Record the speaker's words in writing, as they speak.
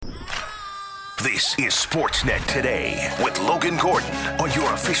This is Sportsnet Today with Logan Gordon on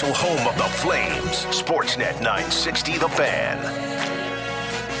your official home of the Flames. Sportsnet 960 The Fan.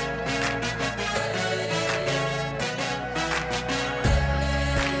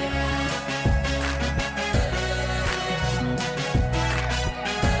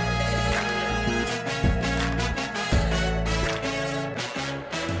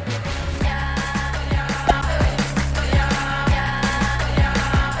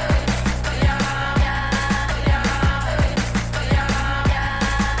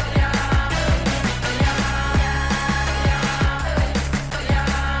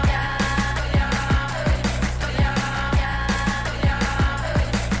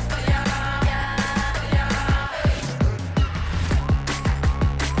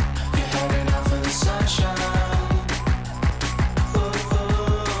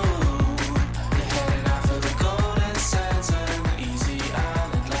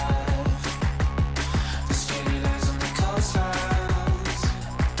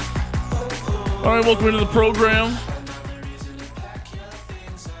 All right, welcome into the program.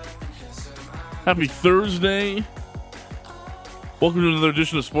 Happy Thursday. Welcome to another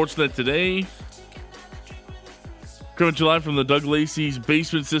edition of Sportsnet Today. Coming to you live from the Doug Lacey's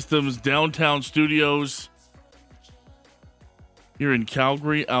Basement Systems downtown studios here in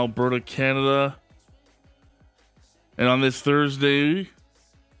Calgary, Alberta, Canada. And on this Thursday,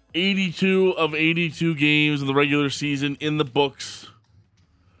 82 of 82 games in the regular season in the books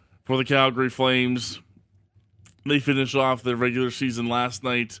for the Calgary Flames. They finished off their regular season last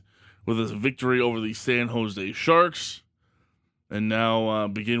night with a victory over the San Jose Sharks, and now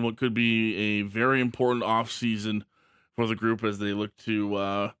begin what could be a very important offseason for the group as they look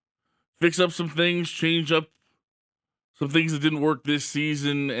to fix up some things, change up some things that didn't work this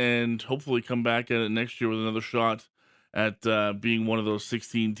season, and hopefully come back at it next year with another shot at being one of those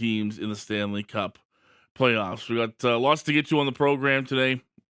 16 teams in the Stanley Cup playoffs. We got lots to get to on the program today.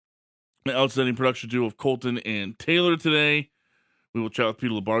 An outstanding production duo of Colton and Taylor today. We will chat with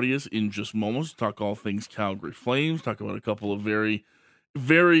Peter Labardius in just moments, talk all things Calgary Flames, talk about a couple of very,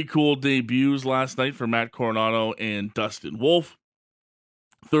 very cool debuts last night for Matt Coronado and Dustin Wolf.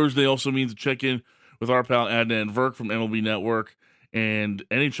 Thursday also means a check-in with our pal Adnan Verk from MLB Network and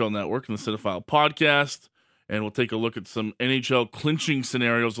NHL Network and the Cinephile podcast. And we'll take a look at some NHL clinching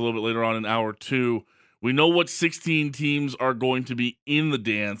scenarios a little bit later on in hour two. We know what 16 teams are going to be in the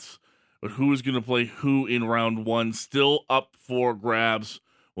dance, but who is going to play who in round one, still up for grabs.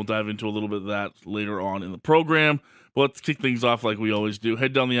 We'll dive into a little bit of that later on in the program. But let's kick things off like we always do.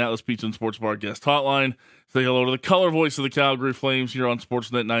 Head down the Atlas Pizza and Sports Bar guest hotline. Say hello to the color voice of the Calgary Flames here on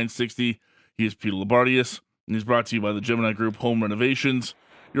Sportsnet 960. He is Peter Labardius, and he's brought to you by the Gemini Group Home Renovations.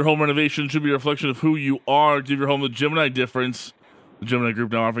 Your home renovation should be a reflection of who you are. Give your home the Gemini difference. The Gemini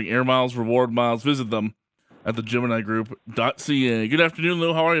Group now offering air miles, reward miles. Visit them at thegeminigroup.ca. Good afternoon,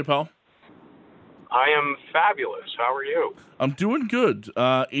 Lou. How are you, pal? I am fabulous. How are you? I'm doing good.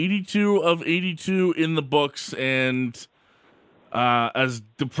 82 of 82 in the books, and as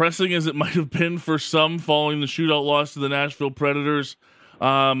depressing as it might have been for some following the shootout loss to the Nashville Predators,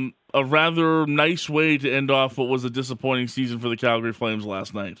 a rather nice way to end off what was a disappointing season for the Calgary Flames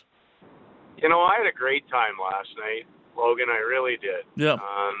last night. You know, I had a great time last night, Logan. I really did. Yeah. It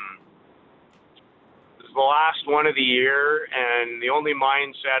was the last one of the year, and the only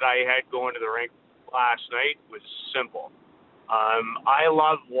mindset I had going to the rink last night was simple. I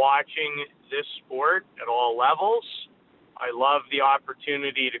love watching this sport at all levels. I love the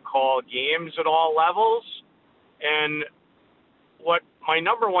opportunity to call games at all levels. And what my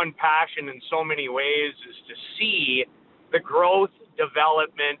number one passion in so many ways is to see the growth,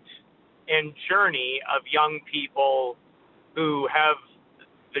 development, and journey of young people who have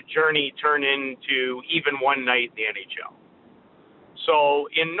the journey turn into even one night in the NHL. So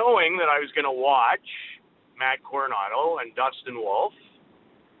in knowing that I was going to watch Matt Coronado and Dustin Wolf,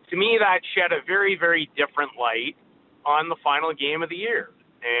 to me that shed a very, very different light on the final game of the year.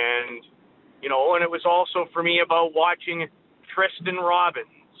 And, you know, and it was also for me about watching Tristan Robbins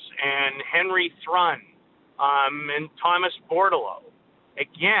and Henry Thrun and Thomas Bordeleau.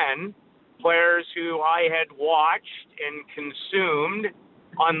 Again, players who I had watched and consumed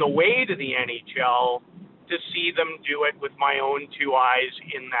on the way to the NHL to see them do it with my own two eyes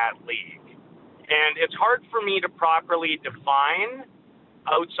in that league. And it's hard for me to properly define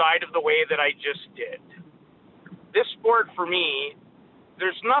outside of the way that I just did. This sport for me,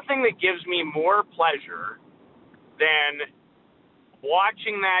 there's nothing that gives me more pleasure than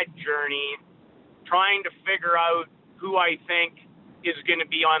watching that journey, trying to figure out who I think is going to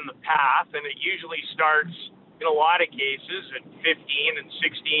be on the path. And it usually starts, in a lot of cases, at 15 and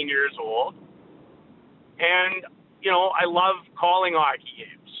 16 years old. And, I love calling hockey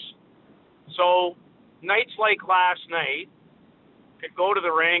games. So nights like last night, could go to the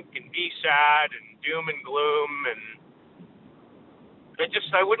rink and be sad and doom and gloom, and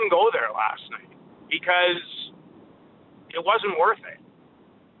I wouldn't go there last night because it wasn't worth it.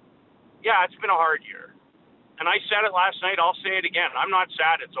 Yeah, it's been a hard year. And I said it last night, I'll say it again. I'm not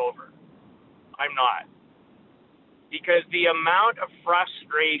sad it's over. I'm not. Because the amount of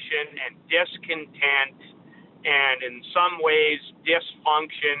frustration and discontent and in some ways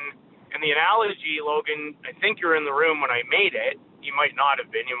dysfunction, and the analogy, Logan, I think you're in the room when I made it. You might not have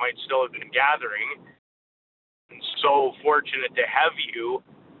been. You might still have been gathering. I'm so fortunate to have you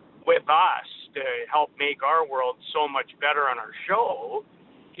with us to help make our world so much better on our show.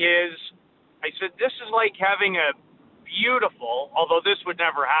 I said, this is like having a beautiful, although this would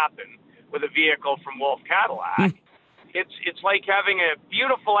never happen with a vehicle from Wolf Cadillac, it's like having a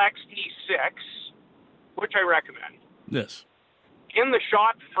beautiful XT6, which I recommend. Yes. In the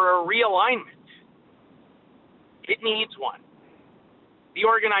shop for a realignment. It needs one. The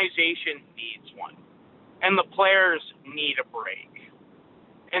organization needs one. And the players need a break.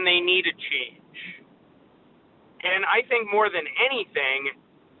 And they need a change. And I think more than anything,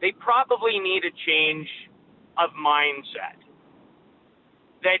 they probably need a change of mindset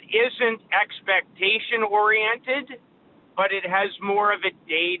that isn't expectation-oriented, but it has more of a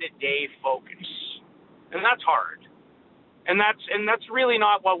day-to-day focus. And that's hard. And that's really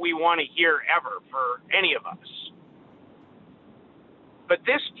not what we want to hear ever for any of us. But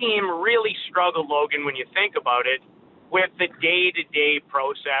this team really struggled, Logan, when you think about it, with the day-to-day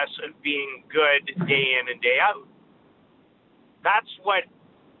process of being good day in and day out. That's what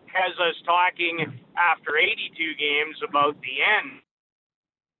has us talking after 82 games about the end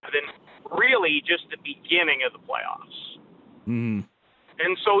than really just the beginning of the playoffs. Mm.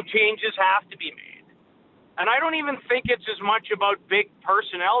 And so changes have to be made. And I don't even think it's as much about big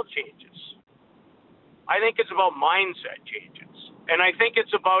personnel changes. I think it's about mindset changes. And I think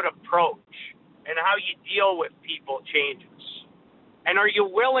it's about approach and how you deal with people changes. And are you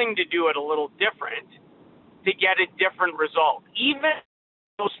willing to do it a little different to get a different result? Even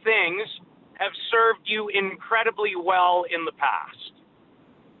those things have served you incredibly well in the past.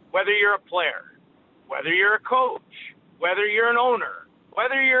 Whether you're a player, whether you're a coach, whether you're an owner,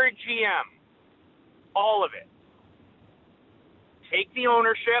 whether you're a GM, all of it. Take the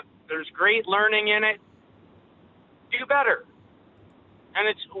ownership. There's great learning in it. Do better. And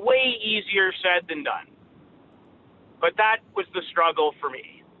it's way easier said than done. But that was the struggle for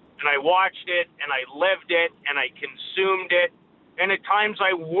me. And I watched it, and I lived it, and I consumed it, and at times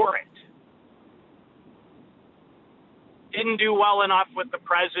I wore it. Didn't do well enough with the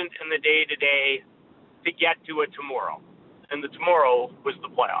present and the day-to-day to get to a tomorrow. And the tomorrow was the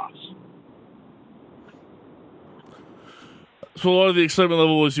playoffs. So a lot of the excitement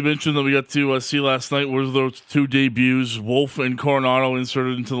level, as you mentioned, that we got to see last night was those two debuts. Wolf and Coronado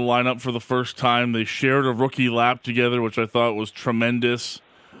inserted into the lineup for the first time. They shared a rookie lap together, which I thought was tremendous.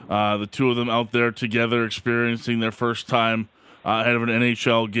 The two of them out there together experiencing their first time ahead of an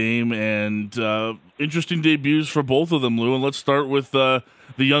NHL game. And interesting debuts for both of them, Lou. And let's start with the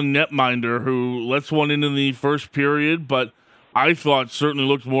young netminder who lets one in the first period, but I thought certainly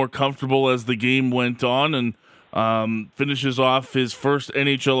looked more comfortable as the game went on, and finishes off his first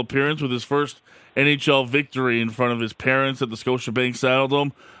NHL appearance with his first NHL victory in front of his parents at the Scotiabank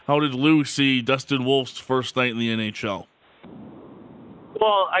Saddledome. How did Lou see Dustin Wolf's first night in the NHL?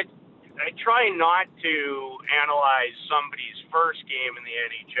 Well, I try not to analyze somebody's first game in the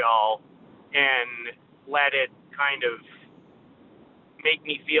NHL and let it kind of make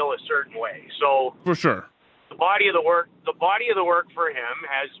me feel a certain way. So for sure, the body of the work for him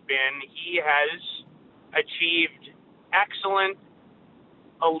has been he has achieved excellent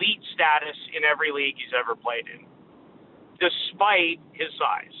elite status in every league he's ever played in, despite his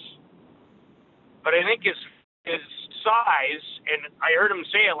size. But I think his size, and I heard him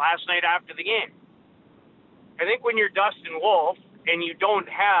say it last night after the game, I think when you're Dustin Wolf and you don't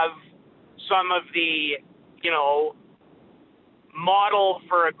have some of the, model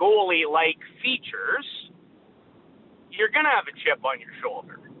for a goalie-like features, you're going to have a chip on your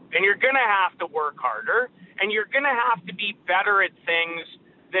shoulder. And you're going to have to work harder, and you're going to have to be better at things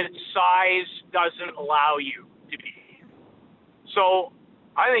that size doesn't allow you to be. So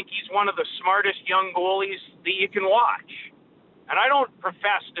I think he's one of the smartest young goalies that you can watch. And I don't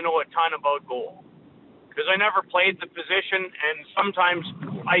profess to know a ton about goal because I never played the position, and sometimes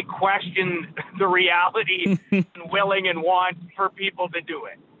I question the reality and willing and want for people to do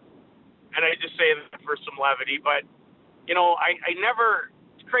it. And I just say that for some levity. But, I never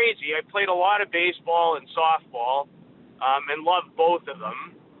crazy. I played a lot of baseball and softball, and loved both of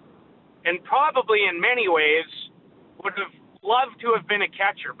them. And probably in many ways would have loved to have been a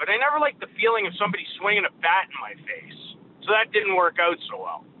catcher, but I never liked the feeling of somebody swinging a bat in my face. So that didn't work out so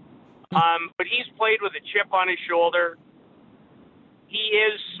well. But he's played with a chip on his shoulder. He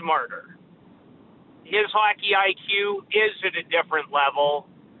is smarter. His hockey IQ is at a different level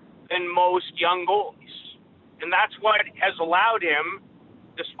than most young goalies. And that's what has allowed him,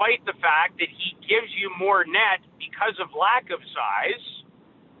 despite the fact that he gives you more net because of lack of size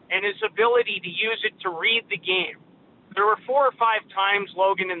and his ability to use it to read the game. There were 4 or 5 times,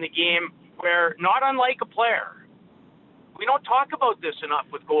 Logan, in the game where, not unlike a player, we don't talk about this enough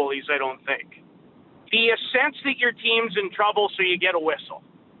with goalies, I don't think. Do you sense that your team's in trouble so you get a whistle?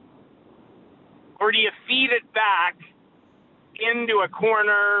 Or do you feed it back into a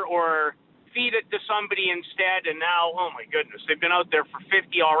corner or feed it to somebody instead, and now, oh my goodness, they've been out there for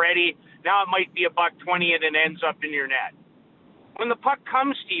 50 already. Now it might be $1.20 and it ends up in your net. When the puck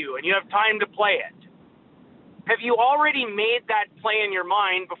comes to you and you have time to play it, have you already made that play in your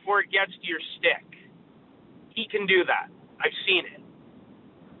mind before it gets to your stick? He can do that. I've seen it.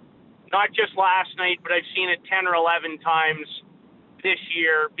 Not just last night, but I've seen it 10 or 11 times this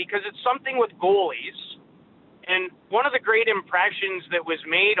year, because it's something with goalies. And one of the great impressions that was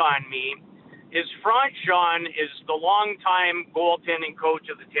made on me is Franz Jean is the longtime goaltending coach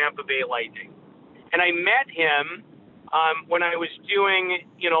of the Tampa Bay Lightning. And I met him when I was doing,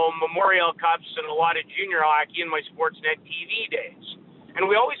 Memorial Cups and a lot of junior hockey in my Sportsnet TV days. And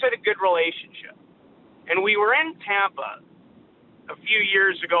we always had a good relationship. And we were in Tampa a few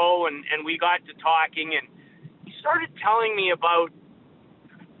years ago, and we got to talking, and he started telling me about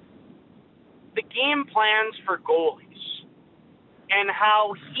the game plans for goalies and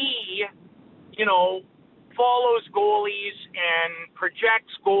how he, follows goalies and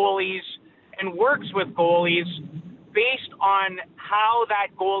projects goalies and works with goalies based on how that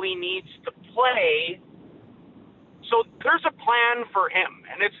goalie needs to play. So there's a plan for him,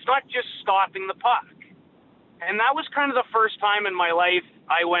 and it's not just stopping the puck. And that was kind of the first time in my life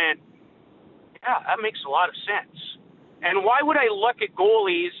I went, yeah, that makes a lot of sense. And why would I look at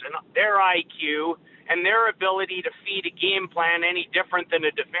goalies and their IQ and their ability to feed a game plan any different than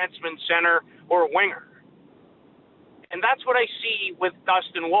a defenseman, center, or winger? And that's what I see with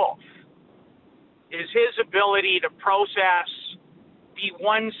Dustin Wolf, is his ability to process, be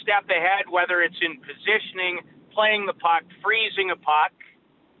one step ahead, whether it's in positioning, playing the puck, freezing a puck.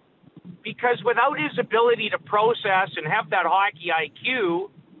 Because without his ability to process and have that hockey IQ,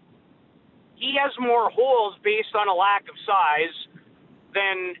 he has more holes based on a lack of size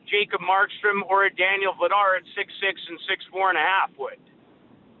than Jacob Markstrom or a Daniel Vladar at 6'6" and 6'4.5" would.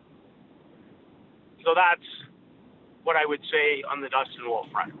 So that's what I would say on the Dustin Wolf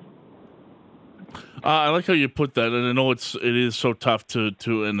front. I like how you put that, and I know it is so tough to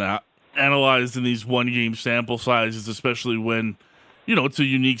analyze in these one-game sample sizes, especially when, it's a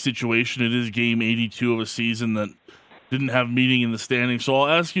unique situation. It is game 82 of a season that didn't have meaning in the standings. So I'll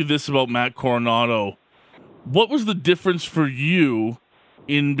ask you this about Matt Coronado. What was the difference for you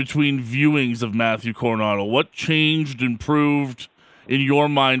in between viewings of Matthew Coronado? What changed, improved in your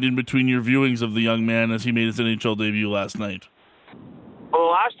mind in between your viewings of the young man as he made his NHL debut last night? Well,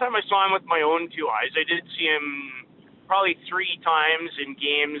 the last time I saw him with my own 2 eyes, I did see him probably 3 times in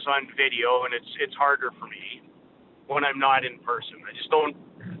games on video, and it's harder for me when I'm not in person. I just don't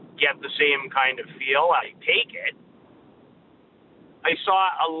get the same kind of feel. I take it. I saw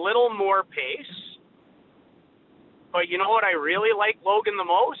a little more pace, but you know what I really like Logan the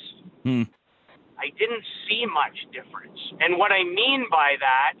most? I didn't see much difference. And what I mean by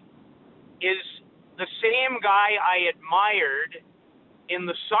that is the same guy I admired in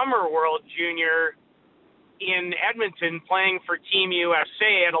the Summer World Junior in Edmonton playing for Team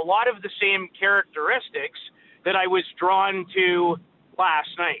USA had a lot of the same characteristics that I was drawn to last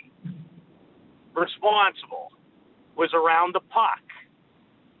night. Responsible, was around the puck,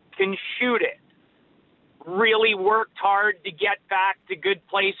 can shoot it, really worked hard to get back to good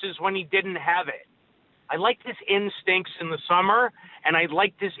places when he didn't have it. I liked his instincts in the summer, and I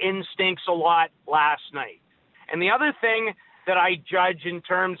liked his instincts a lot last night. And the other thing that I judge in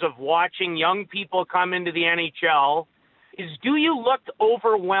terms of watching young people come into the NHL is, do you look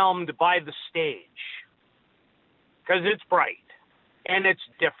overwhelmed by the stage? Because it's bright, and it's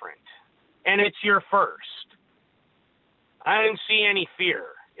different, and it's your first. I didn't see any fear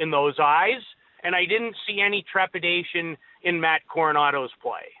in those eyes, and I didn't see any trepidation in Matt Coronado's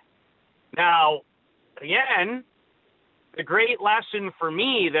play. Now, again, the great lesson for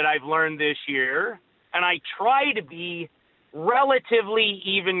me that I've learned this year, and I try to be relatively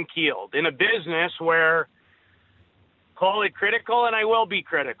even-keeled in a business where, call it critical, and I will be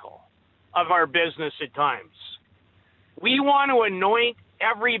critical of our business at times. We want to anoint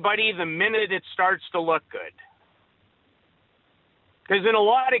everybody the minute it starts to look good. Because in a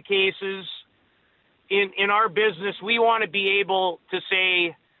lot of cases, in our business, we want to be able to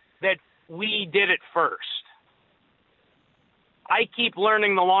say that we did it first. I keep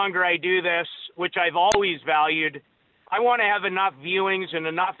learning the longer I do this, which I've always valued. I want to have enough viewings and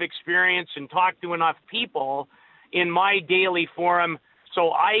enough experience and talk to enough people in my daily forum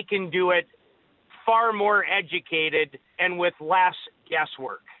so I can do it far more educated and with less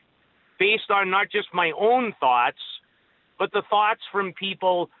guesswork, based on not just my own thoughts, but the thoughts from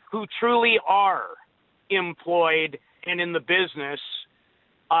people who truly are employed and in the business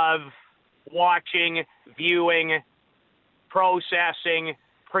of watching, viewing, processing,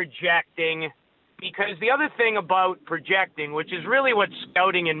 projecting. Because the other thing about projecting, which is really what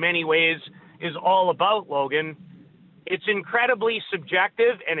scouting in many ways is all about, Logan, it's incredibly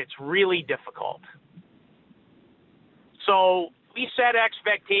subjective and it's really difficult. So we set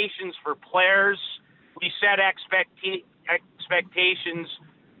expectations for players. We set expectations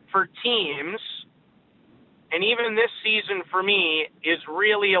for teams. And even this season for me is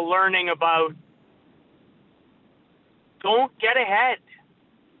really a learning about don't get ahead.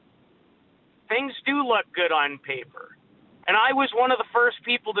 Things do look good on paper. And I was one of the first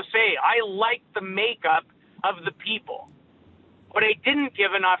people to say I like the makeup of the people. What I didn't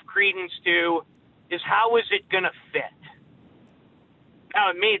give enough credence to is how is it going to fit? Now,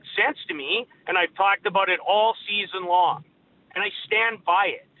 it made sense to me, and I've talked about it all season long, and I stand by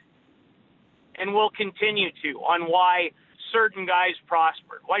it. And will continue to on why certain guys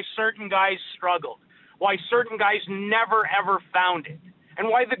prospered, why certain guys struggled, why certain guys never, ever found it, and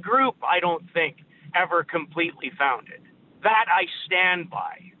why the group, I don't think, ever completely found it. That I stand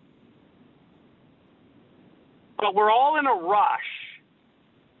by. But we're all in a rush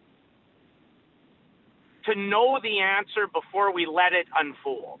to know the answer before we let it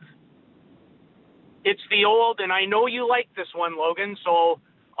unfold. It's the old, and I know you like this one, Logan, so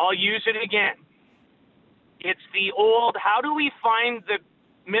I'll use it again. It's the old, how do we find the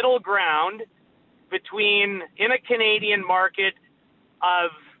middle ground between, in a Canadian market,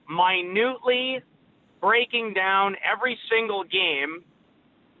 of minutely breaking down every single game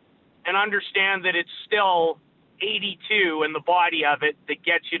and understand that it's still 82 in the body of it that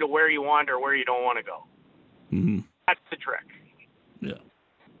gets you to where you want or where you don't want to go. Mm-hmm. That's the trick. Yeah,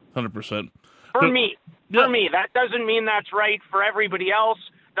 100%. For me, that doesn't mean that's right for everybody else.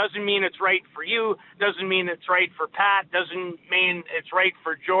 Doesn't mean it's right for you. Doesn't mean it's right for Pat. Doesn't mean it's right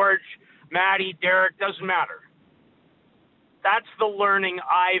for George, Maddie, Derek. Doesn't matter. That's the learning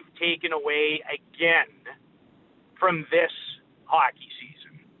I've taken away again from this hockey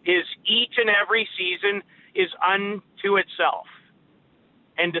season. Is each and every season is unto itself.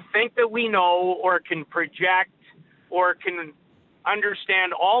 And to think that we know or can project or can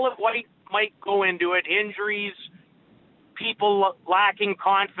understand all of what might go into it, injuries, people lacking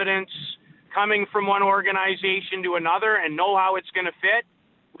confidence, coming from one organization to another and know how it's going to fit,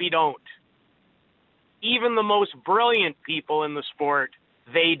 we don't. Even the most brilliant people in the sport,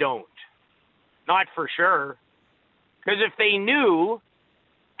 they don't. Not for sure. Because if they knew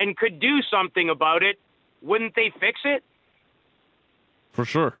and could do something about it, wouldn't they fix it? For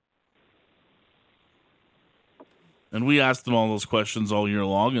sure. And we asked them all those questions all year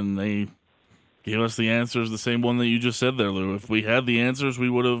long, and they gave us the answers, the same one that you just said there, Lou. If we had the answers, we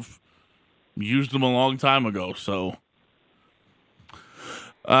would have used them a long time ago. So,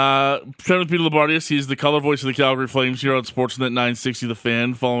 chatting with Peter Labardius, he's the color voice of the Calgary Flames here on Sportsnet 960 The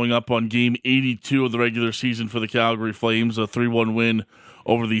Fan, following up on Game 82 of the regular season for the Calgary Flames, a 3-1 win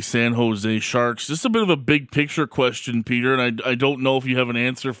over the San Jose Sharks. Just a bit of a big picture question, Peter, and I don't know if you have an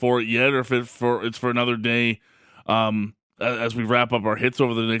answer for it yet or if it's for another day as we wrap up our hits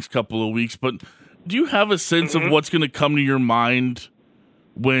over the next couple of weeks. But do you have a sense of what's going to come to your mind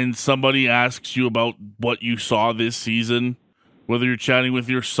when somebody asks you about what you saw this season? Whether you're chatting with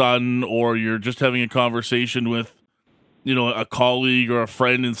your son or you're just having a conversation with, a colleague or a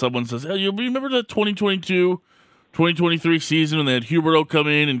friend, and someone says, "Hey, you remember that 2022-2023 season when they had Huberdeau come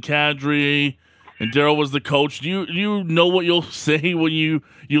in and Kadri and Darryl was the coach?" Do you know what you'll say when you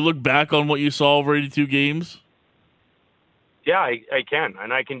look back on what you saw over 82 games? Yeah, I can.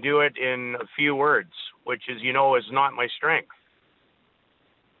 And I can do it in a few words, which is not my strength.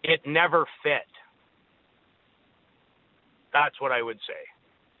 It never fit. That's what I would say.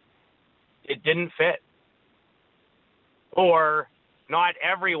 It didn't fit. Or not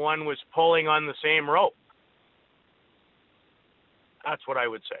everyone was pulling on the same rope. That's what I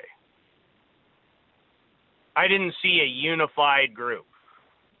would say. I didn't see a unified group.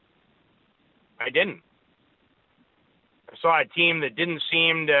 I didn't. I saw a team that didn't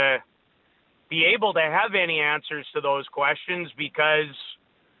seem to be able to have any answers to those questions because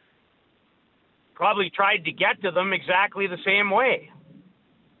probably tried to get to them exactly the same way.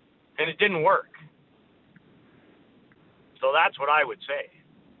 And it didn't work. So that's what I would say.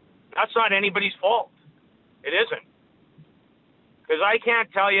 That's not anybody's fault. It isn't. Because I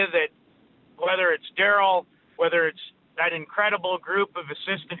can't tell you that whether it's Darryl, whether it's that incredible group of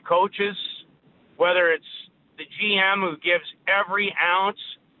assistant coaches, whether it's the GM who gives every ounce,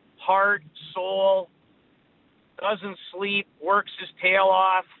 heart, soul, doesn't sleep, works his tail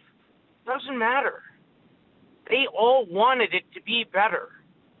off, doesn't matter. They all wanted it to be better.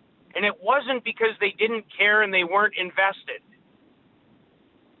 And it wasn't because they didn't care and they weren't invested.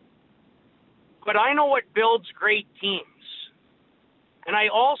 But I know what builds great teams. And I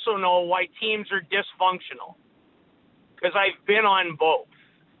also know why teams are dysfunctional. Because I've been on both.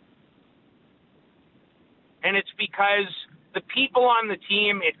 And it's because the people on the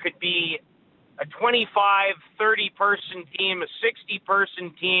team, it could be a 25, 30-person team, a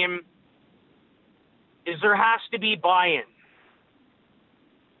 60-person team, is there has to be buy-in.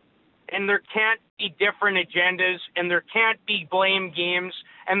 And there can't be different agendas, and there can't be blame games,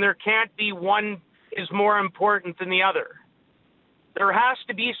 and there can't be one is more important than the other. There has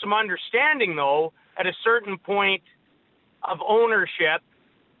to be some understanding, though, at a certain point of ownership,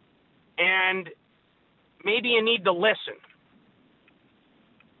 and maybe you need to listen.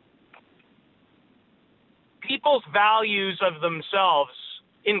 People's values of themselves,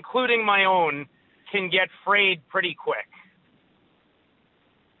 including my own, can get frayed pretty quick.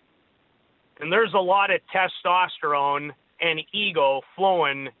 And there's a lot of testosterone and ego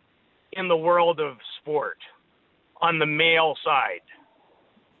flowing in the world of sport on the male side.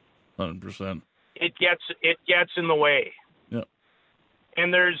 100%. It gets in the way. Yep.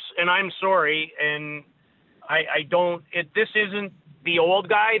 And I'm sorry, and I don't, this isn't the old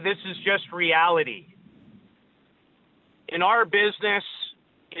guy, this is just reality. In our business,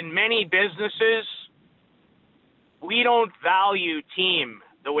 in many businesses, we don't value team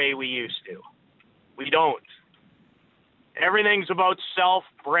the way we used to. We don't. Everything's about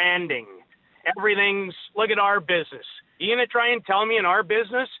self-branding. Look at our business. You going to try and tell me in our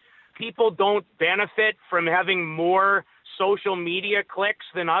business, people don't benefit from having more social media clicks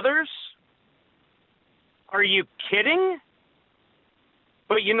than others? Are you kidding?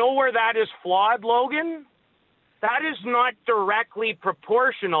 But you know where that is flawed, Logan? That is not directly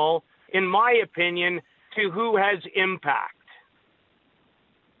proportional, in my opinion, to who has impact.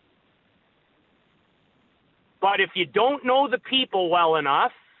 But if you don't know the people well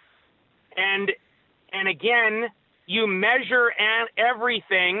enough, and again, you measure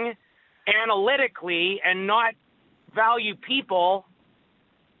everything analytically and not value people,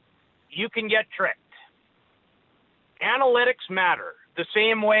 you can get tricked. Analytics matter. The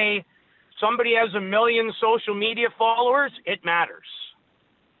same way somebody has 1 million social media followers, it matters.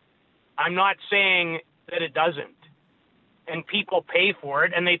 I'm not saying that it doesn't. And people pay for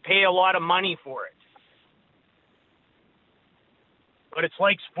it, and they pay a lot of money for it. But it's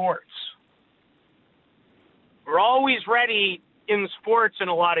like sports. We're always ready in sports in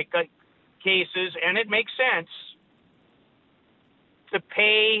a lot of cases, and it makes sense to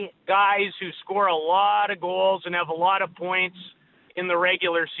pay guys who score a lot of goals and have a lot of points in the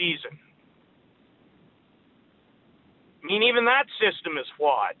regular season. I mean, even that system is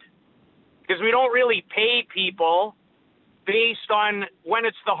flawed because we don't really pay people based on when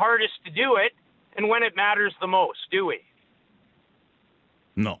it's the hardest to do it and when it matters the most, do we?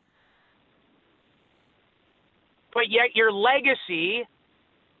 No. But yet your legacy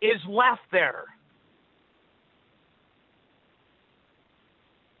is left there.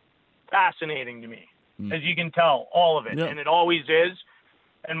 Fascinating to me, as you can tell, all of it. Yep. And it always is.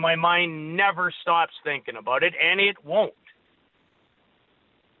 And my mind never stops thinking about it, and it won't.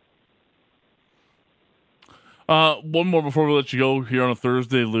 One more before we let you go here on a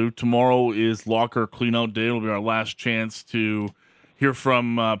Thursday, Lou. Tomorrow is locker cleanout day. It'll be our last chance to hear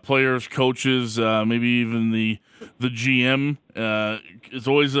from players, coaches, maybe even the GM. It's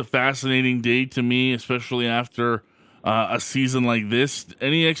always a fascinating day to me, especially after a season like this.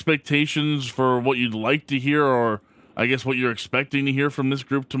 Any expectations for what you'd like to hear, or I guess what you're expecting to hear from this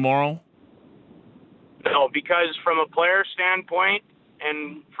group tomorrow? No, because from a player standpoint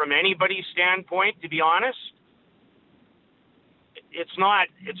and from anybody's standpoint, to be honest, it's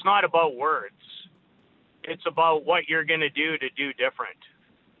not about words. It's about what you're going to do different.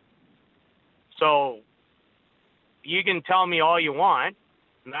 So you can tell me all you want,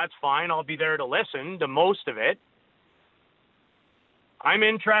 and that's fine. I'll be there to listen to most of it. I'm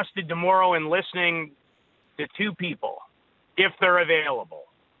interested tomorrow in listening to two people, if they're available.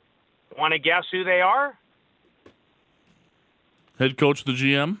 Want to guess who they are? Head coach, the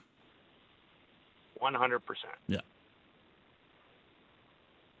GM? 100%. Yeah.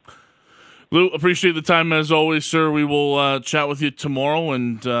 Lou, appreciate the time as always, sir. We will chat with you tomorrow,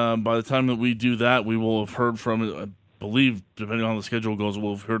 and by the time that we do that, we will have heard from, I believe, depending on how the schedule goes,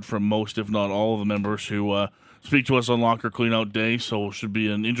 we'll have heard from most, if not all, of the members who speak to us on Locker Cleanout Day. So it should be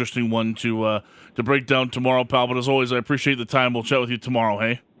an interesting one to break down tomorrow, pal. But as always, I appreciate the time. We'll chat with you tomorrow,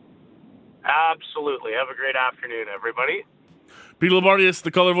 hey? Absolutely. Have a great afternoon, everybody. Peter Labardius,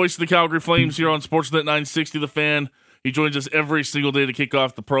 the color voice of the Calgary Flames here on Sportsnet 960 The Fan. He joins us every single day to kick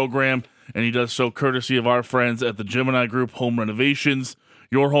off the program, and he does so courtesy of our friends at the Gemini Group Home Renovations.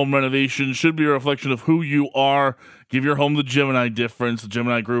 Your home renovation should be a reflection of who you are. Give your home the Gemini difference. The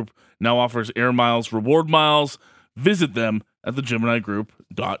Gemini Group now offers Air Miles, Reward Miles. Visit them at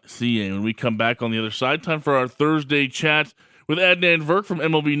thegeminikgroup.ca. When we come back on the other side, time for our Thursday chat with Adnan Virk from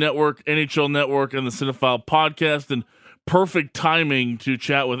MLB Network, NHL Network, and the Cinephile Podcast. And perfect timing to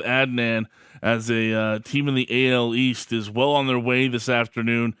chat with Adnan as a team in the AL East is well on their way this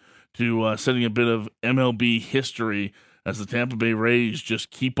afternoon to setting a bit of MLB history as the Tampa Bay Rays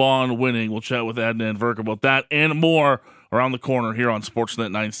just keep on winning. We'll chat with Adnan Virk about that and more around the corner here on Sportsnet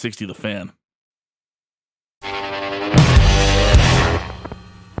 960 The Fan.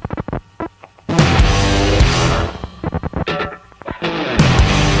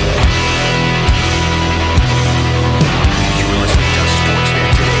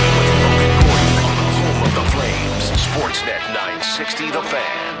 Sportsnet 960 The Fan.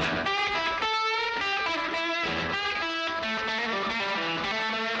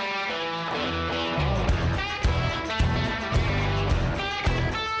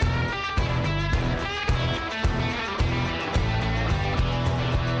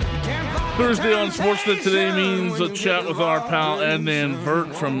 Thursday on Sportsnet Today means a chat with our pal Adnan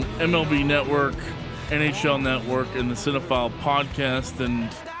Virk from MLB Network, NHL Network, and the Cinephile Podcast. And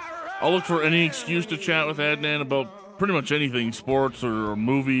I'll look for any excuse to chat with Adnan about pretty much anything, sports or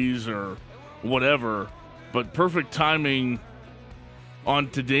movies or whatever. But perfect timing on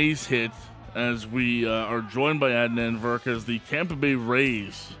today's hit as we are joined by Adnan Virk as the Tampa Bay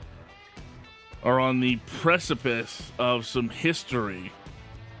Rays are on the precipice of some history.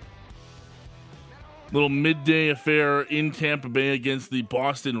 Little midday affair in Tampa Bay against the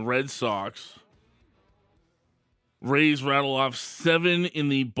Boston Red Sox. Rays rattle off 7 in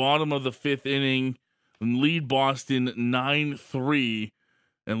the bottom of the 5th inning and lead Boston 9-3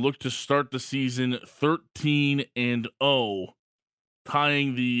 and look to start the season 13-0,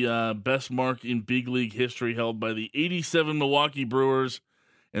 tying the best mark in big league history held by the 87 Milwaukee Brewers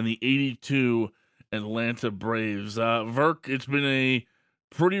and the 82 Atlanta Braves. Virk, it's been a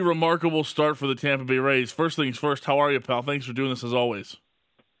pretty remarkable start for the Tampa Bay Rays. First things first, how are you, pal? Thanks for doing this as always.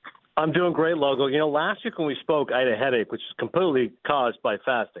 I'm doing great, Logo. You know, last week when we spoke, I had a headache, which is completely caused by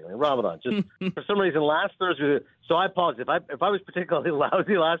fasting. I mean, Ramadan. Just for some reason, last Thursday, so I apologize. If I was particularly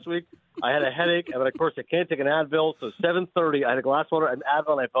lousy last week, I had a headache, and of course, I can't take an Advil. So 7:30, I had a glass of water and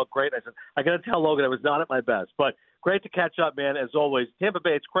Advil, and I felt great. I said, I got to tell Logan I was not at my best. But great to catch up, man, as always. Tampa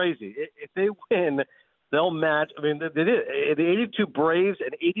Bay, it's crazy. If they win, they'll match. I mean, they did. The 82 Braves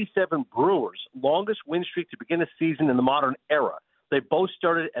and 87 Brewers, longest win streak to begin a season in the modern era. They both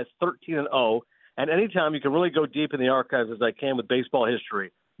started as 13-0, and anytime you can really go deep in the archives as I can with baseball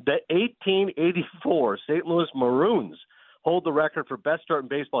history, the 1884 St. Louis Maroons hold the record for best start in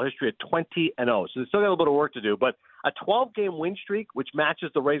baseball history at 20-0. So they still got a little bit of work to do, but a 12-game win streak, which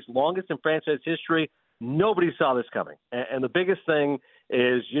matches the Rays' longest in franchise history, nobody saw this coming. And the biggest thing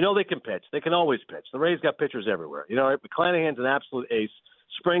is, you know, they can pitch. They can always pitch. The Rays got pitchers everywhere. You know, McClanahan's an absolute ace.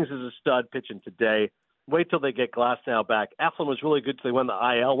 Springs is a stud pitching today. Wait till they get Glasnow back. Eflin was really good till they won the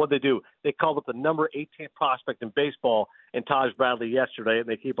IL. What'd they do? They called up the number 18 prospect in baseball in Taj Bradley yesterday, and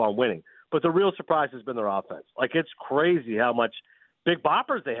they keep on winning. But the real surprise has been their offense. Like, it's crazy how much big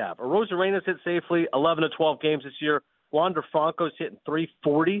boppers they have. Arozarena's hit safely 11 to 12 games this year. Wander Franco's hitting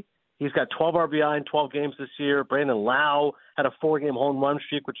 340. He's got 12 RBI in 12 games this year. Brandon Lau had a 4-game home run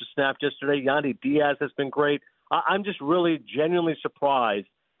streak, which was snapped yesterday. Yandy Diaz has been great. I'm just really genuinely surprised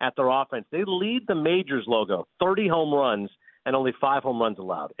at their offense. They lead the majors, Logo, 30 home runs and only 5 home runs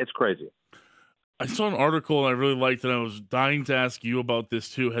allowed. It's crazy. I saw an article I really liked, and I was dying to ask you about this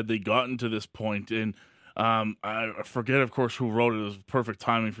too. Had they gotten to this point? And I forget, of course, who wrote it. It was perfect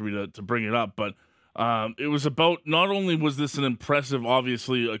timing for me to bring it up. But it was about, not only was this an impressive,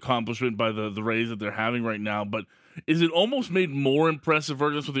 obviously, accomplishment by the Rays that they're having right now, but is it almost made more impressive,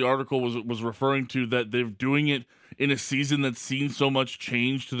 or that's what the article was referring to, that they're doing it in a season that's seen so much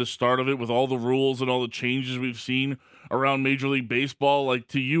change to the start of it with all the rules and all the changes we've seen around Major League Baseball? Like,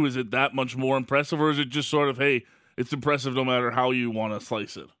 to you, is it that much more impressive, or is it just sort of, hey, it's impressive no matter how you want to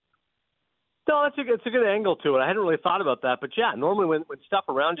slice it? No, it's a good angle to it. I hadn't really thought about that. But, yeah, normally when stuff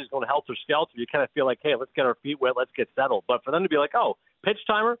around you is going helter-skelter, you kind of feel like, hey, let's get our feet wet, let's get settled. But for them to be like, oh, pitch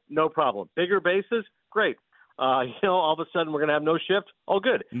timer, no problem. Bigger bases, great. All of a sudden we're going to have no shift. Oh,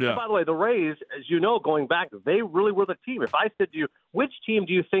 good. Yeah. And by the way, the Rays, as you know, going back, they really were the team. If I said to you, which team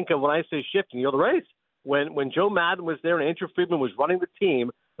do you think of when I say shifting? You're the Rays. When Joe Madden was there and Andrew Friedman was running the team,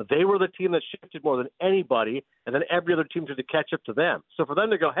 they were the team that shifted more than anybody, and then every other team tried to catch up to them. So for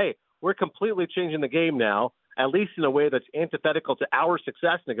them to go, hey, we're completely changing the game now, at least in a way that's antithetical to our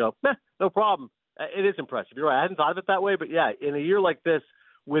success, and they go, no problem. It is impressive. You're right. I hadn't thought of it that way, but, yeah, in a year like this,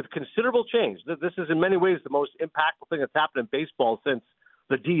 with considerable change, this is in many ways the most impactful thing that's happened in baseball since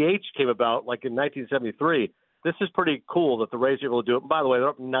the DH came about, like in 1973. This is pretty cool that the Rays are able to do it. And by the way, they're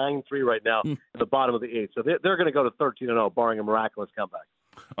up 9-3 right now at the bottom of the eighth. So they're going to go to 13-0, barring a miraculous comeback.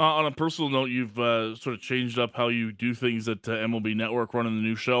 On a personal note, you've sort of changed up how you do things at MLB Network, running the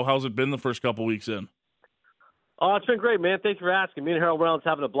new show. How's it been the first couple weeks in? Oh, it's been great, man. Thank you for asking. Me and Harold Reynolds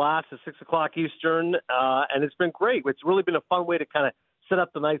having a blast at 6 o'clock Eastern, and it's been great. It's really been a fun way to kind of set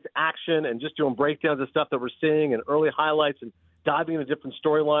up the night's action and just doing breakdowns of stuff that we're seeing and early highlights and diving into different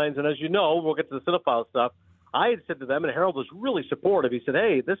storylines. And as you know, we'll get to the cinephile stuff. I had said to them, and Harold was really supportive. He said,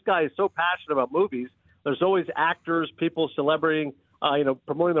 hey, this guy is so passionate about movies. There's always actors, people celebrating,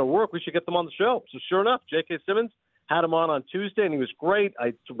 promoting their work. We should get them on the show. So sure enough, J.K. Simmons had him on Tuesday, and he was great.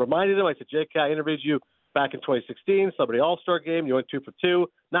 I reminded him, I said, J.K., I interviewed you back in 2016, Celebrity All-Star Game. You went 2 for 2.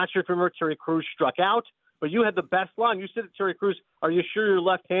 Not sure if you remember, Terry Crews struck out, but you had the best line. You said to Terry Crews, are you sure you're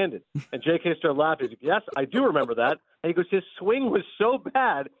left-handed? And J.K. started laughing. He's like, yes, I do remember that. And he goes, his swing was so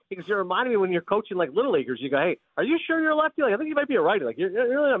bad. He goes, it reminded me when you're coaching like Little Leaguers. You go, hey, are you sure you're a lefty? Like, I think you might be a righty. Like, you're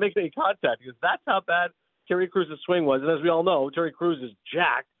really not making any contact. He goes, that's how bad Terry Crews' swing was. And as we all know, Terry Crews is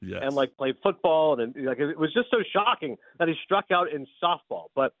jacked and, played football. And, it was just so shocking that he struck out in softball.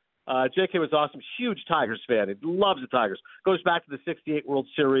 But J.K. was awesome. Huge Tigers fan. He loves the Tigers. Goes back to the 68 World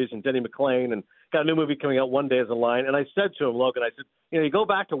Series and Denny McClain, and got a new movie coming out one day as a line. And I said to him, Logan, I said, you go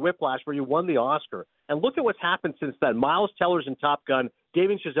back to Whiplash where you won the Oscar, and look at what's happened since then. Miles Teller's in Top Gun.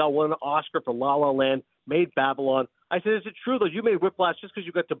 Damien Chazelle won an Oscar for La La Land, made Babylon. I said, is it true, though, you made Whiplash just because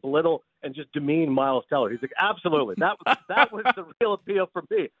you got to belittle and just demean Miles Teller? He's like, absolutely. That was the real appeal for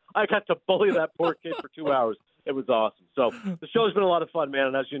me. I got to bully that poor kid for 2 hours. It was awesome. So the show's been a lot of fun, man.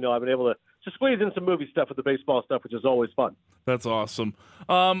 And as you know, I've been able to squeeze in some movie stuff with the baseball stuff, which is always fun. That's awesome.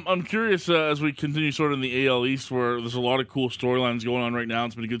 I'm curious, as we continue sort of in the AL East, where there's a lot of cool storylines going on right now.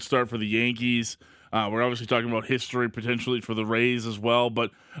 It's been a good start for the Yankees. We're obviously talking about history potentially for the Rays as well. But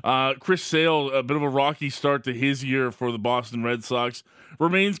Chris Sale, a bit of a rocky start to his year for the Boston Red Sox,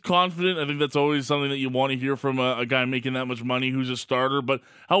 remains confident. I think that's always something that you want to hear from a guy making that much money who's a starter. But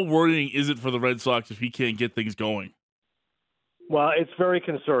how worrying is it for the Red Sox if he can't get things going? Well, it's very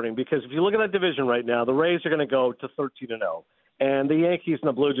concerning because if you look at that division right now, the Rays are going to go to 13-0, and the Yankees and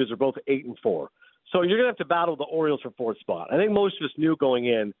the Blue Jays are both 8-4. So you're going to have to battle the Orioles for fourth spot. I think most of us knew going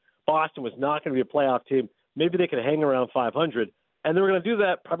in Boston was not going to be a playoff team. Maybe they could hang around 500, and they were going to do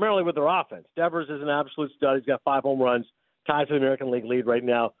that primarily with their offense. Devers is an absolute stud. He's got 5 home runs, tied for the American League lead right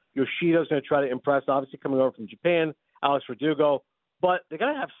now. Yoshida's going to try to impress, obviously coming over from Japan, Alex Verdugo. But they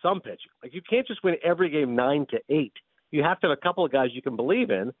got to have some pitching. Like, you can't just win every game 9-8. You have to have a couple of guys you can believe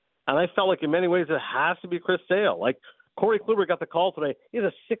in, and I felt like in many ways it has to be Chris Sale. Like, Corey Kluber got the call today. He has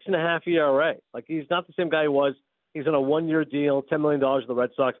a 6.5 ERA. Like, he's not the same guy he was. He's on a 1-year deal, $10 million with the Red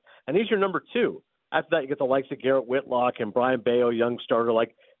Sox, and he's your number 2. After that, you get the likes of Garrett Whitlock and Brian Bayo, young starter.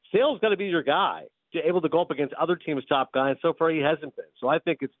 Like, Sale's got to be your guy, able to go up against other teams' top guy, and so far he hasn't been. So I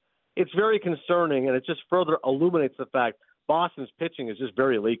think it's very concerning, and it just further illuminates the fact Boston's pitching is just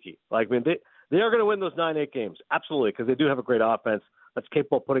very leaky. Like, I mean, they are going to win those 9-8 games, absolutely, because they do have a great offense that's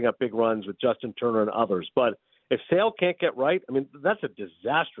capable of putting up big runs with Justin Turner and others. But if Sale can't get right, I mean, that's a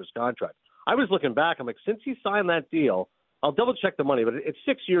disastrous contract. I was looking back. I'm like, since he signed that deal, I'll double-check the money, but it's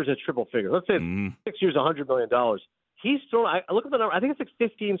 6 years and triple figure. Let's say it's 6 years, $100 million. He's thrown – I look at the number. I think it's like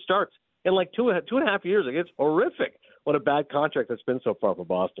 15 starts in like two and a half years. Like, it's horrific what a bad contract that's been so far for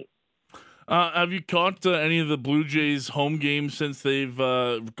Boston. Have you caught any of the Blue Jays home games since they've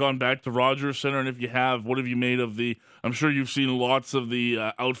gone back to Rogers Center? And if you have, what have you made of the – I'm sure you've seen lots of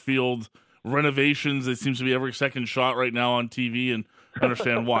the outfield renovations. It seems to be every second shot right now on TV, and I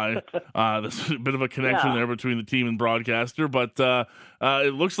understand why. There's a bit of a connection there between the team and broadcaster, but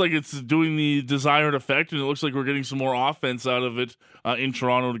it looks like it's doing the desired effect, and it looks like we're getting some more offense out of it in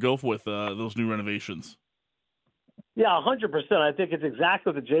Toronto to go with those new renovations. Yeah, 100%. I think it's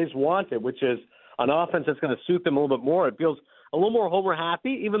exactly what the Jays wanted, which is an offense that's going to suit them a little bit more. It feels a little more homer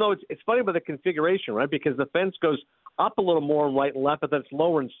happy, even though it's funny about the configuration, right? Because the fence goes up a little more right and left, but then it's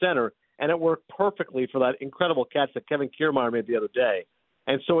lower in center, and it worked perfectly for that incredible catch that Kevin Kiermaier made the other day.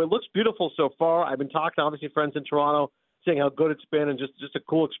 And so it looks beautiful so far. I've been talking to, obviously, friends in Toronto, saying how good it's been and just a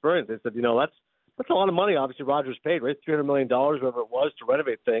cool experience. They said, that's a lot of money, obviously, Rogers paid, right? $300 million, whatever it was, to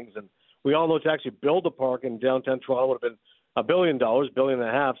renovate things. And we all know to actually build a park in downtown Toronto would have been $1 billion, $1.5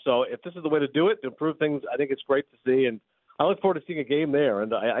 billion. So if this is the way to do it, to improve things, I think it's great to see. And I look forward to seeing a game there.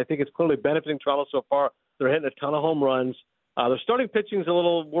 And I think it's clearly benefiting Toronto so far. They're hitting a ton of home runs. Their starting pitching is a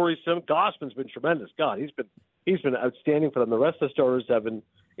little worrisome. Gossman's been tremendous. God, he's been outstanding for them. The rest of the starters have been,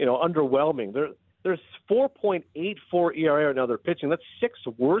 underwhelming. There's 4.84 ERA right now. They're pitching. That's sixth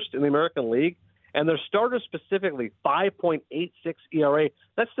worst in the American League. And their starters specifically, 5.86 ERA.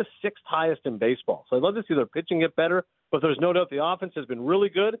 That's the sixth highest in baseball. So I'd love to see their pitching get better, but there's no doubt the offense has been really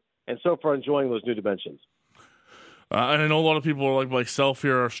good, and so far enjoying those new dimensions. And I know a lot of people like myself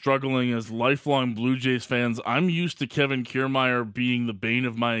here are struggling as lifelong Blue Jays fans. I'm used to Kevin Kiermaier being the bane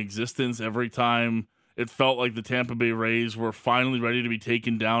of my existence every time it felt like the Tampa Bay Rays were finally ready to be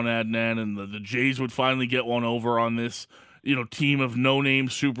taken down, Adnan, and the Jays would finally get one over on this, team of no-name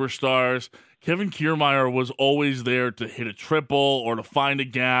superstars. Kevin Kiermaier was always there to hit a triple or to find a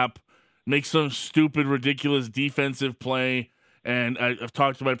gap, make some stupid, ridiculous defensive play. And I've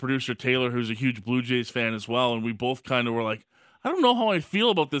talked to my producer, Taylor, who's a huge Blue Jays fan as well, and we both kind of were like, I don't know how I feel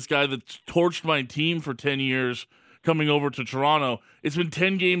about this guy that's torched my team for 10 years coming over to Toronto. It's been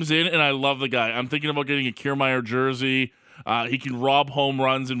 10 games in, and I love the guy. I'm thinking about getting a Kiermaier jersey. He can rob home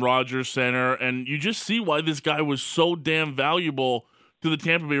runs in Rogers Center, and you just see why this guy was so damn valuable to the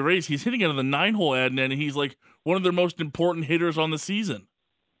Tampa Bay Rays. He's hitting out of the 9-hole, Adnan, and he's like one of their most important hitters on the season.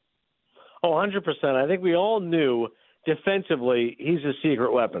 Oh, 100%. I think we all knew defensively he's a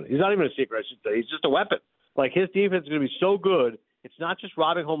secret weapon. He's not even a secret, I should say. He's just a weapon. Like, his defense is going to be so good, it's not just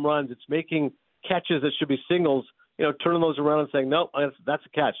robbing home runs, it's making catches that should be singles, turning those around and saying, no, that's a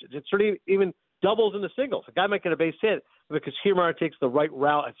catch. It's sort of even doubles into singles. A guy might get a base hit because Kiermaier takes the right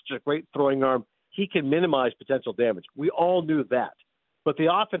route. It's just a great throwing arm. He can minimize potential damage. We all knew that. But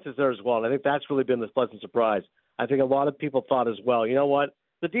the offense is there as well, and I think that's really been this pleasant surprise. I think a lot of people thought as well, you know what,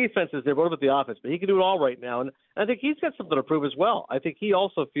 the defense is there, what about the offense? But he can do it all right now, and I think he's got something to prove as well. I think he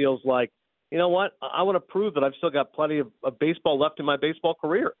also feels like, you know what, I want to prove that I've still got plenty of baseball left in my baseball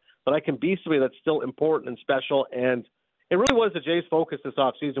career, that I can be somebody that's still important and special. And it really was the Jays' focus this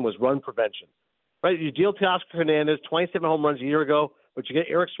offseason was run prevention. Right? You deal to Oscar Hernandez, 27 home runs a year ago, but you get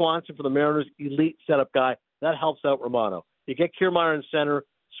Eric Swanson for the Mariners, elite setup guy. That helps out Romano. You get Kiermaier in center.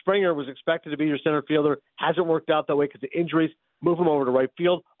 Springer was expected to be your center fielder. Hasn't worked out that way because of injuries. Move him over to right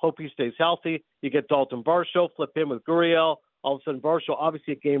field. Hope he stays healthy. You get Dalton Varsho, flip him with Gurriel. All of a sudden, Varsho,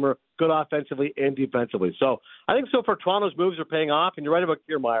 obviously a gamer, good offensively and defensively. So I think so far Toronto's moves are paying off, and you're right about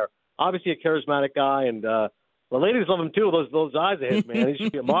Kiermaier. Obviously a charismatic guy, and the ladies love him too. Those eyes of his, man. He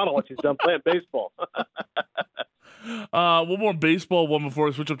should be a model once he's done playing baseball. One more baseball one before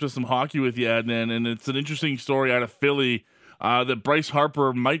I switch up to some hockey with you, Adnan, and it's an interesting story out of Philly. That Bryce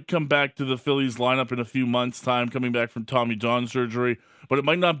Harper might come back to the Phillies lineup in a few months' time, coming back from Tommy John surgery, but it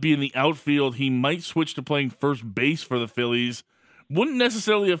might not be in the outfield. He might switch to playing first base for the Phillies. Wouldn't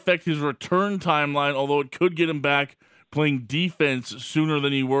necessarily affect his return timeline, although it could get him back playing defense sooner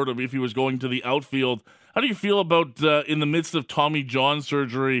than he would if he was going to the outfield. How do you feel about, in the midst of Tommy John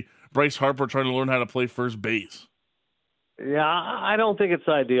surgery, Bryce Harper trying to learn how to play first base? Yeah, I don't think it's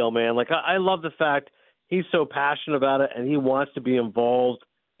ideal, man. Like, I love the fact he's so passionate about it, and he wants to be involved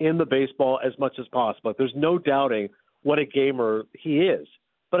in the baseball as much as possible. There's no doubting what a gamer he is.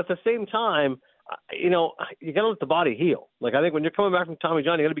 But at the same time, you got to let the body heal. Like, I think when you're coming back from Tommy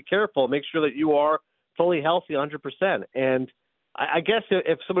John, you got to be careful, make sure that you are fully healthy 100%. And I guess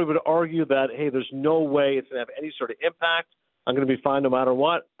if somebody would argue that, hey, there's no way it's going to have any sort of impact, I'm going to be fine no matter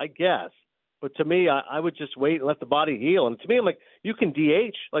what, I guess. But to me, I would just wait and let the body heal. And to me, I'm like, you can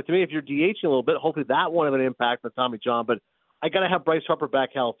DH. Like, to me, if you're DHing a little bit, hopefully that won't have an impact on Tommy John. But I got to have Bryce Harper back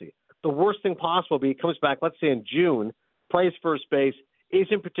healthy. The worst thing possible would be he comes back, let's say in June, plays first base,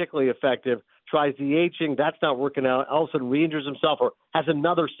 isn't particularly effective, tries DHing, that's not working out, all of a sudden re-injures himself or has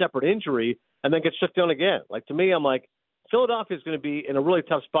another separate injury, and then gets shut down again. Like, to me, I'm like, Philadelphia is going to be in a really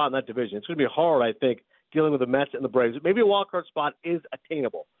tough spot in that division. It's going to be hard, I think, dealing with the Mets and the Braves. Maybe a wild card spot is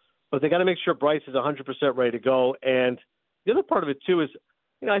attainable. but they got to make sure Bryce is 100% ready to go. And the other part of it, too, is,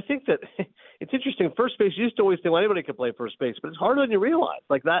 I think that it's interesting. First base, you used to always think, well, anybody can play first base, but it's harder than you realize.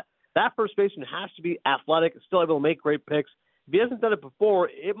 Like that first baseman has to be athletic, still able to make great picks. If he hasn't done it before,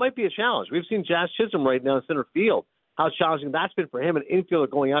 it might be a challenge. We've seen Jazz Chisholm right now in center field, how challenging that's been for him, an infielder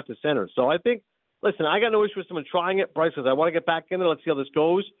going out to center. So I think, listen, I got no issue with someone trying it. Bryce says, I want to get back in there. Let's see how this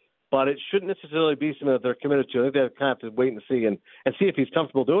goes. But it shouldn't necessarily be something that they're committed to. I think they kind of have to wait and see and see if he's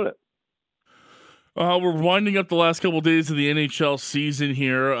comfortable doing it. We're winding up the last couple of days of the NHL season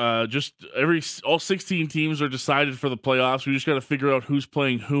here. All 16 teams are decided for the playoffs. We just got to figure out who's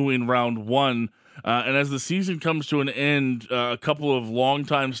playing who in round one. And as the season comes to an end, a couple of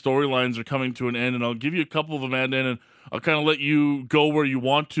long-time storylines are coming to an end, and I'll give you a couple of them, and I'll kind of let you go where you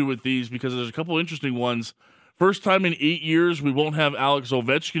want to with these because there's a couple interesting ones. First time in 8 years, we won't have Alex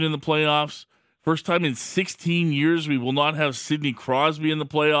Ovechkin in the playoffs. First time in 16 years, we will not have Sidney Crosby in the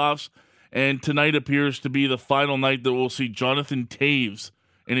playoffs. And tonight appears to be the final night that we'll see Jonathan Toews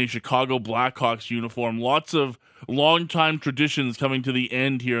in a Chicago Blackhawks uniform. Lots of long-time traditions coming to the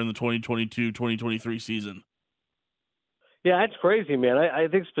end here in the 2022-2023 season. Yeah, that's crazy, man. I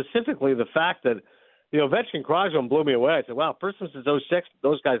think specifically the fact that, Ovechkin Crosby blew me away. I said, wow, first since 06,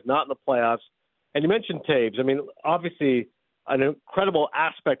 those guys not in the playoffs. And you mentioned Toews. I mean, obviously an incredible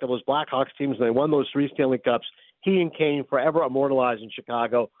aspect of those Blackhawks teams when they won those 3 Stanley Cups. He and Kane forever immortalized in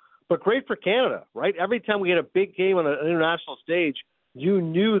Chicago. But great for Canada, right? Every time we had a big game on an international stage, you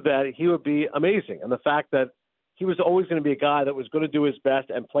knew that he would be amazing. And the fact that he was always going to be a guy that was going to do his best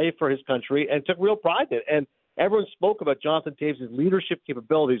and play for his country and took real pride in it. And everyone spoke about Jonathan Toews' leadership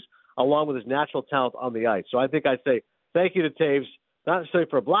capabilities along with his natural talent on the ice. So I think I say thank you to Toews, not necessarily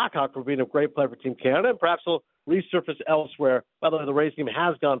for Blackhawk for being a great player for Team Canada, and perhaps he'll resurface elsewhere. By the way, the Rays team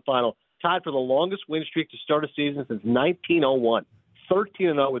has gone final, tied for the longest win streak to start a season since 1901.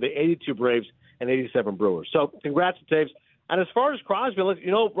 13-0 with the 82 Braves and 87 Brewers. So congrats to Toews. And as far as Crosby,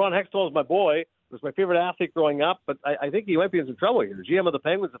 Ron Hextall is my boy. Was my favorite athlete growing up, but I think he might be in some trouble here. GM of the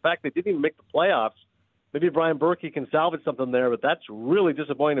Penguins, the fact they didn't even make the playoffs, maybe Brian Berkey can salvage something there, but that's really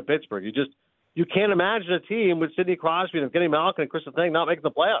disappointing to Pittsburgh. You can't imagine a team with Sidney Crosby and Kenny Malkin and Chris Letang not making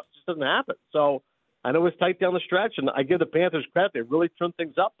the playoffs. It just doesn't happen. So I know it's tight down the stretch, and I give the Panthers credit. They really turned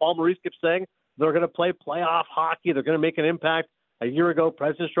things up. Paul Maurice keeps saying they're going to play playoff hockey. They're going to make an impact. A year ago,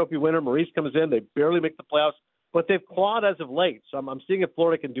 President's Trophy winner, Maurice comes in. They barely make the playoffs, but they've clawed as of late. So I'm seeing if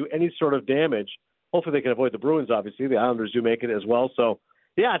Florida can do any sort of damage. Hopefully they can avoid the Bruins, obviously. The Islanders do make it as well. So,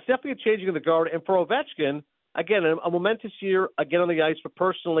 yeah, it's definitely a changing of the guard. And for Ovechkin, again, a momentous year, again on the ice, but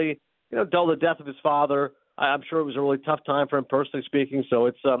personally, dealt with the death of his father. I'm sure it was a really tough time for him, personally speaking. So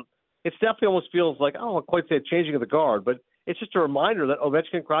it's definitely almost feels like, I won't quite say a changing of the guard, but it's just a reminder that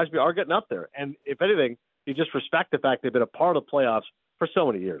Ovechkin and Crosby are getting up there. And if anything, you just respect the fact they've been a part of the playoffs for so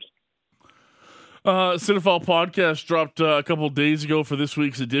many years. Cinefile podcast dropped a couple of days ago for this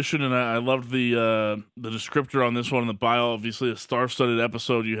week's edition, and I loved the descriptor on this one in the bio. Obviously, a star-studded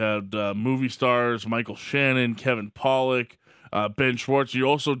episode. You had movie stars Michael Shannon, Kevin Pollak, Ben Schwartz. You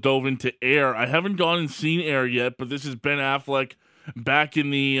also dove into Air. I haven't gone and seen Air yet, but this is Ben Affleck back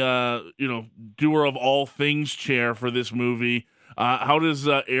in the doer of all things chair for this movie. How does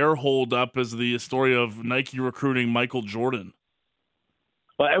Air hold up as the story of Nike recruiting Michael Jordan?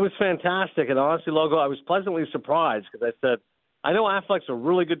 Well, it was fantastic. And honestly, Logo, I was pleasantly surprised because I said, I know Affleck's a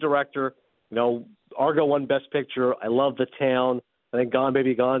really good director. Argo won Best Picture. I love The Town. I think Gone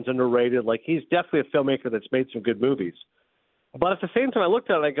Baby Gone's underrated. Like, he's definitely a filmmaker that's made some good movies. But at the same time, I looked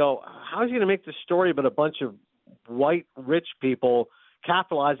at it and I go, how is he going to make this story about a bunch of white, rich people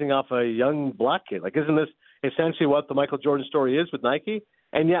capitalizing off a young black kid? Like, isn't this essentially what the Michael Jordan story is with Nike?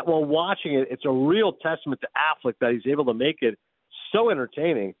 And yet, while watching it, it's a real testament to Affleck that he's able to make it so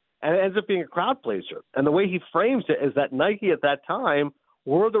entertaining, and it ends up being a crowd pleaser. And the way he frames it is that Nike at that time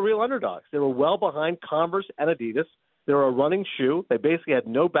were the real underdogs. They were well behind Converse and Adidas. They were a running shoe. They basically had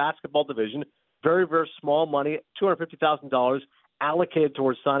no basketball division, very, very small money, $250,000 allocated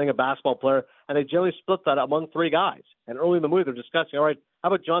towards signing a basketball player, and they generally split that among 3 guys. And early in the movie, they're discussing, all right, how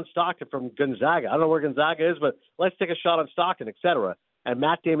about John Stockton from Gonzaga? I don't know where Gonzaga is, but let's take a shot on Stockton, et cetera. And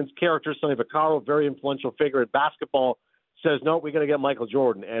Matt Damon's character, Sonny Vaccaro, very influential figure in basketball, says, no, we got to get Michael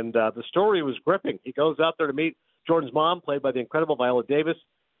Jordan. And the story was gripping. He goes out there to meet Jordan's mom, played by the incredible Viola Davis.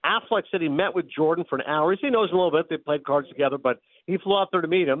 Affleck said he met with Jordan for an hour. He knows him a little bit. They played cards together, but he flew out there to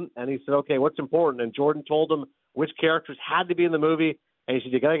meet him, and he said, okay, what's important? And Jordan told him which characters had to be in the movie, and he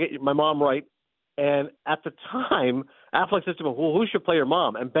said, you got to get my mom right. And at the time, Affleck says to him, well, who should play your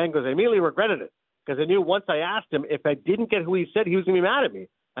mom? And Ben goes, I immediately regretted it, because I knew once I asked him, if I didn't get who he said, he was going to be mad at me.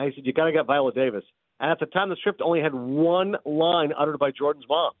 And he said, you got to get Viola Davis. And at the time, the script only had one line uttered by Jordan's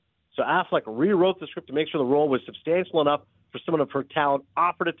mom. So Affleck rewrote the script to make sure the role was substantial enough for someone of her talent,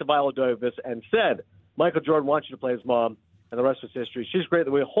 offered it to Viola Davis, and said, Michael Jordan wants you to play his mom, and the rest is history. She's great.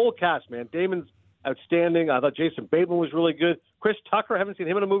 The whole cast, man. Damon's outstanding. I thought Jason Bateman was really good. Chris Tucker, haven't seen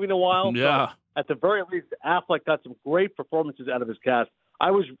him in a movie in a while. Yeah. So at the very least, Affleck got some great performances out of his cast.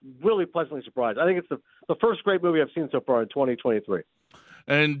 I was really pleasantly surprised. I think it's the first great movie I've seen so far in 2023.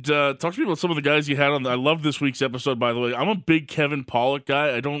 And talk to me about some of the guys you had on. I love this week's episode, by the way. I'm a big Kevin Pollak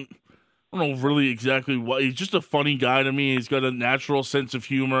guy. I don't know really exactly what. He's just a funny guy to me. He's got a natural sense of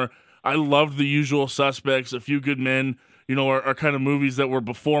humor. I loved The Usual Suspects. A Few Good Men, are kind of movies that were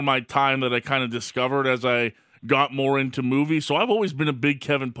before my time that I kind of discovered as I got more into movies. So I've always been a big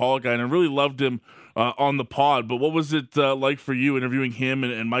Kevin Pollak guy, and I really loved him on the pod. But what was it like for you interviewing him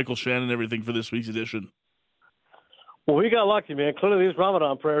and Michael Shannon and everything for this week's edition? Well, we got lucky, man. Clearly these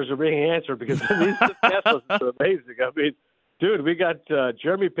Ramadan prayers are being answered because these guest lists are amazing. I mean, dude, we got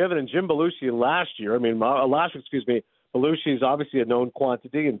Jeremy Piven and Jim Belushi last year. Belushi's obviously a known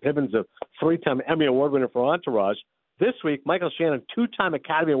quantity, and Piven's a 3-time Emmy Award winner for Entourage. This week, Michael Shannon, 2-time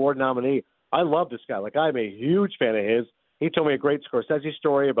Academy Award nominee. I love this guy. Like, I'm a huge fan of his. He told me a great Scorsese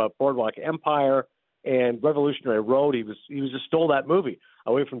story about Boardwalk Empire and Revolutionary Road. He just stole that movie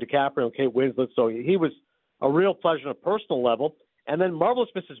away from DiCaprio and Kate Winslet. So he was a real pleasure on a personal level. And then Marvelous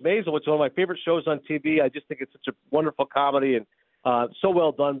Mrs. Maisel, which is one of my favorite shows on TV. I just think it's such a wonderful comedy and so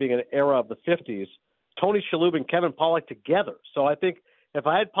well done, being an era of the 50s. Tony Shalhoub and Kevin Pollak together. So I think if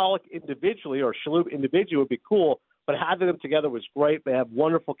I had Pollak individually or Shalhoub individually, it would be cool. But having them together was great. They have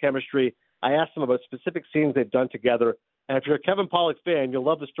wonderful chemistry. I asked them about specific scenes they've done together. And if you're a Kevin Pollak fan, you'll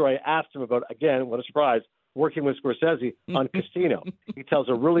love the story I asked him about, again, what a surprise, working with Scorsese on Casino. He tells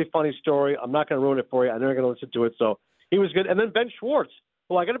a really funny story. I'm not going to ruin it for you. I know you're going to listen to it. So he was good. And then Ben Schwartz,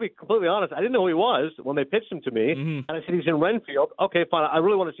 who I got to be completely honest, I didn't know who he was when they pitched him to me. And I said, he's in Renfield. Okay, fine. I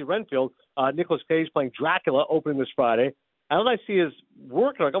really want to see Renfield. Nicolas Cage playing Dracula opening this Friday. And then I see his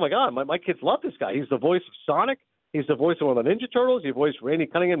work, and I'm like, oh, my God, my kids love this guy. He's the voice of Sonic. He's the voice of one of the Ninja Turtles. He voiced Randy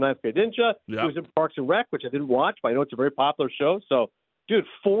Cunningham, Ninth Grade Ninja. Yep. He was in Parks and Rec, which I didn't watch, but I know it's a very popular show. So, dude,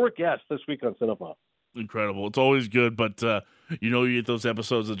 4 guests this week on Cinepop. Incredible. It's always good, but you get those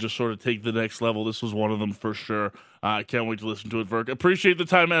episodes that just sort of take the next level. This was one of them for sure. I can't wait to listen to it, Verk. Appreciate the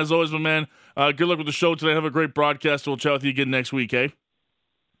time as always, my man. Good luck with the show today. Have a great broadcast. We'll chat with you again next week, eh?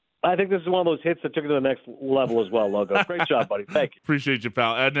 I think this is one of those hits that took it to the next level as well, Logo. Great job, buddy. Thank you. Appreciate you,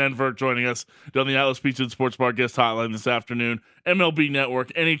 pal. Adnan Verk joining us down the Atlas Pizza and Sports Bar guest hotline this afternoon. MLB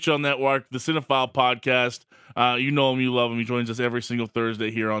Network, NHL Network, the Cinephile podcast. You know him, you love him. He joins us every single Thursday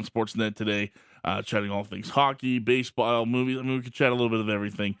here on Sportsnet Today, chatting all things hockey, baseball, movies. I mean, we could chat a little bit of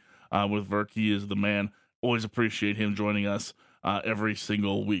everything with Verk. He is the man. Always appreciate him joining us every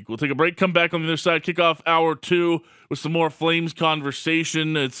single week. We'll take a break, come back on the other side, kick off hour 2 with some more Flames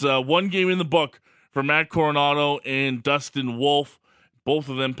conversation. It's one game in the book for Matt Coronado and Dustin Wolf. Both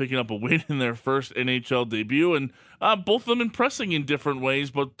of them picking up a win in their first NHL debut, and both of them impressing in different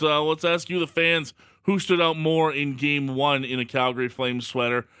ways. But let's ask you, the fans, who stood out more in Game 1 in a Calgary Flames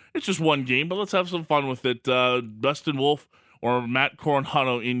sweater? It's just one game, but let's have some fun with it. Dustin Wolf or Matt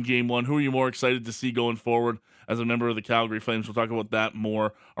Coronado in Game 1? Who are you more excited to see going forward as a member of the Calgary Flames? We'll talk about that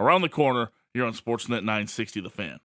more around the corner here on Sportsnet 960 The Fan.